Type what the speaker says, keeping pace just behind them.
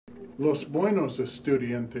Los buenos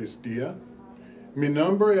estudiantes día. Mi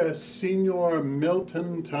nombre es Señor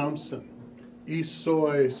Milton Thompson y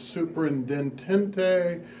soy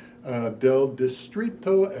superintendente del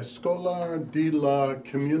Distrito Escolar de la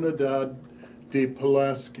Comunidad de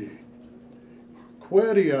Pulaski.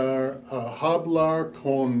 Quería hablar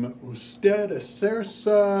con usted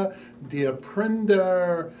acerca de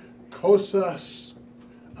aprender cosas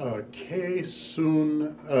que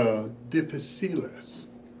son difíciles.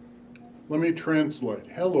 Let me translate.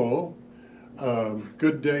 Hello,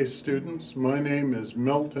 good day, students. My name is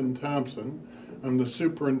Milton Thompson. I'm the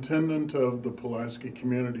superintendent of the Pulaski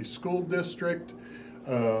Community School District.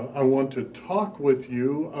 I want to talk with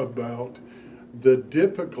you about the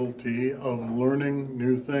difficulty of learning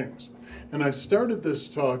new things. And I started this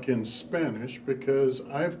talk in Spanish because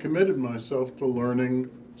I've committed myself to learning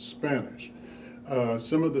Spanish.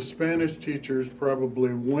 Some of the Spanish teachers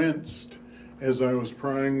probably winced as I was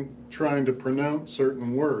trying to pronounce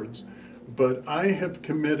certain words, but I have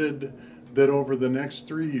committed that over the next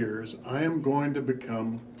 3 years I am going to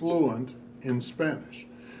become fluent in Spanish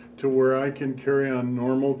to where I can carry on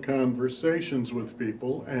normal conversations with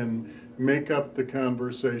people and make up the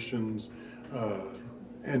conversations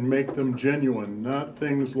and make them genuine, not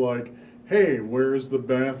things like, hey, where's the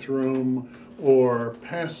bathroom, or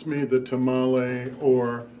pass me the tamale,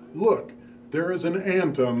 or look, there is an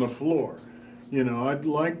ant on the floor. You know, I'd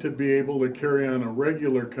like to be able to carry on a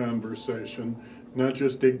regular conversation, not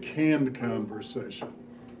just a canned conversation.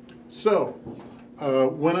 So,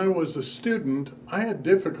 when I was a student, I had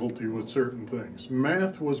difficulty with certain things.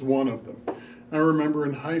 Math was one of them. I remember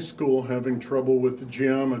in high school having trouble with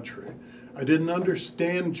geometry. I didn't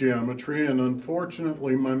understand geometry, and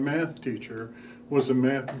unfortunately my math teacher was a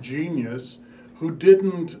math genius who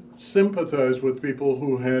didn't sympathize with people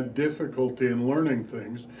who had difficulty in learning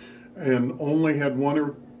things and only had one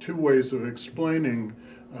or two ways of explaining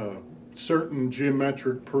certain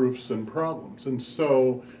geometric proofs and problems. And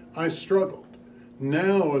so I struggled.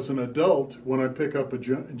 Now as an adult, when I pick up a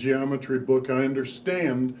geometry book, I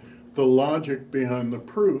understand the logic behind the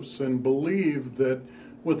proofs and believe that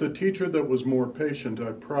with a teacher that was more patient,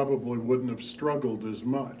 I probably wouldn't have struggled as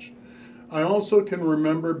much. I also can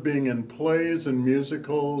remember being in plays and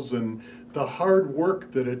musicals and the hard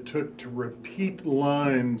work that it took to repeat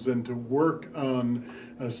lines and to work on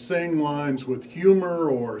saying lines with humor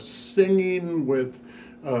or singing with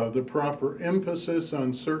the proper emphasis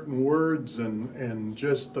on certain words and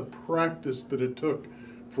just the practice that it took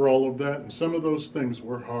for all of that. And some of those things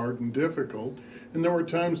were hard and difficult, and there were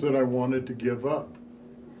times that I wanted to give up.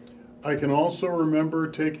 I can also remember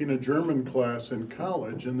taking a German class in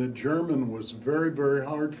college, and the German was very, very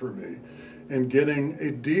hard for me, and getting a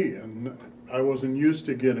D, and I wasn't used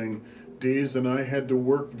to getting Ds, and I had to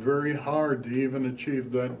work very hard to even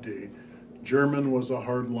achieve that D. German was a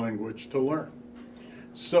hard language to learn.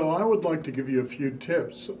 So I would like to give you a few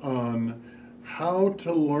tips on how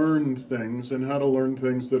to learn things and how to learn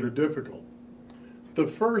things that are difficult. The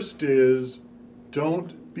first is,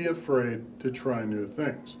 don't be afraid to try new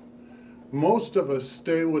things. Most of us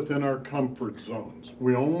stay within our comfort zones.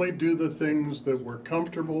 We only do the things that we're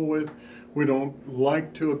comfortable with. We don't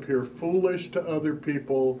like to appear foolish to other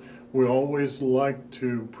people. We always like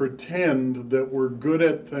to pretend that we're good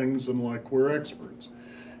at things and like we're experts.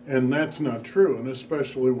 And that's not true, and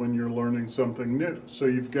especially when you're learning something new. So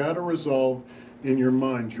you've got to resolve in your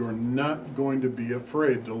mind you're not going to be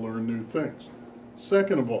afraid to learn new things.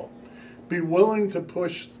 Second of all, be willing to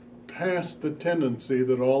push past the tendency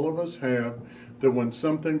that all of us have that when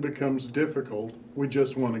something becomes difficult, we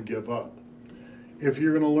just want to give up. If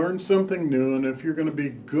you're going to learn something new, and if you're going to be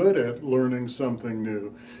good at learning something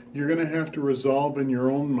new, you're going to have to resolve in your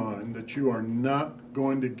own mind that you are not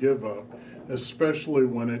going to give up, especially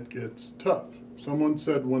when it gets tough. Someone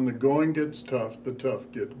said, when the going gets tough, the tough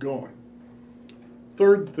get going.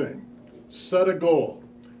 Third thing, set a goal.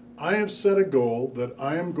 I have set a goal that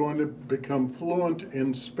I am going to become fluent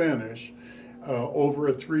in Spanish over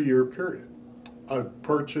a 3-year period. I've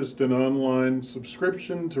purchased an online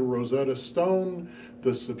subscription to Rosetta Stone.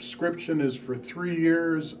 The subscription is for 3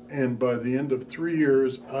 years, and by the end of 3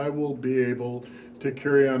 years, I will be able to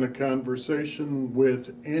carry on a conversation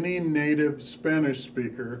with any native Spanish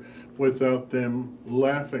speaker without them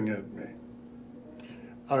laughing at me.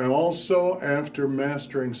 I also, after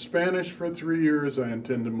mastering Spanish for 3 years, I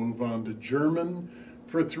intend to move on to German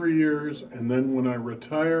for 3 years, and then when I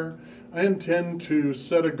retire, I intend to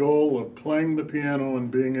set a goal of playing the piano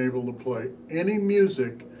and being able to play any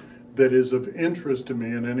music that is of interest to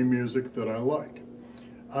me and any music that I like.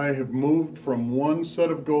 I have moved from one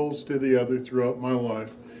set of goals to the other throughout my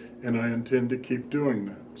life, and I intend to keep doing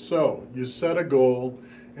that. So you set a goal,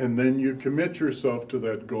 and then you commit yourself to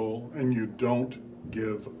that goal, and you don't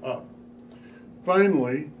give up.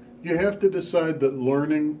 Finally, you have to decide that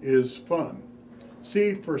learning is fun.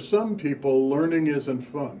 See, for some people, learning isn't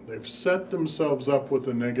fun. They've set themselves up with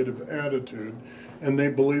a negative attitude, and they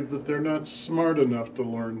believe that they're not smart enough to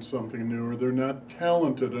learn something new, or they're not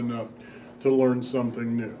talented enough to learn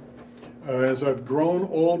something new. As I've grown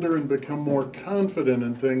older and become more confident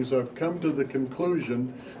in things, I've come to the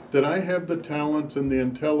conclusion that I have the talents and the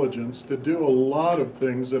intelligence to do a lot of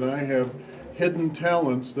things that I have hidden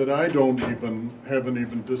talents that I haven't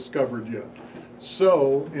even discovered yet.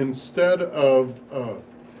 So instead of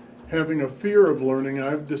having a fear of learning,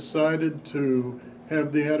 I've decided to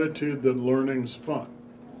have the attitude that learning's fun.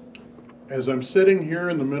 As I'm sitting here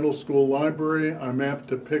in the middle school library, I'm apt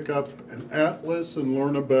to pick up an atlas and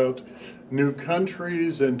learn about new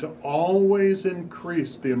countries and to always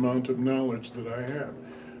increase the amount of knowledge that I have,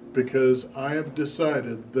 because I have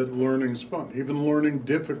decided that learning's fun. Even learning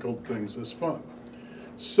difficult things is fun.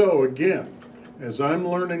 So again, as I'm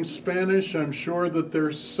learning Spanish, I'm sure that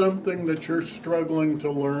there's something that you're struggling to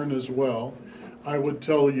learn as well. I would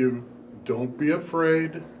tell you, don't be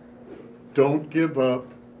afraid, don't give up,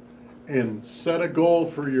 and set a goal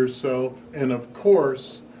for yourself. And of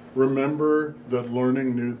course, remember that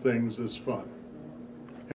learning new things is fun.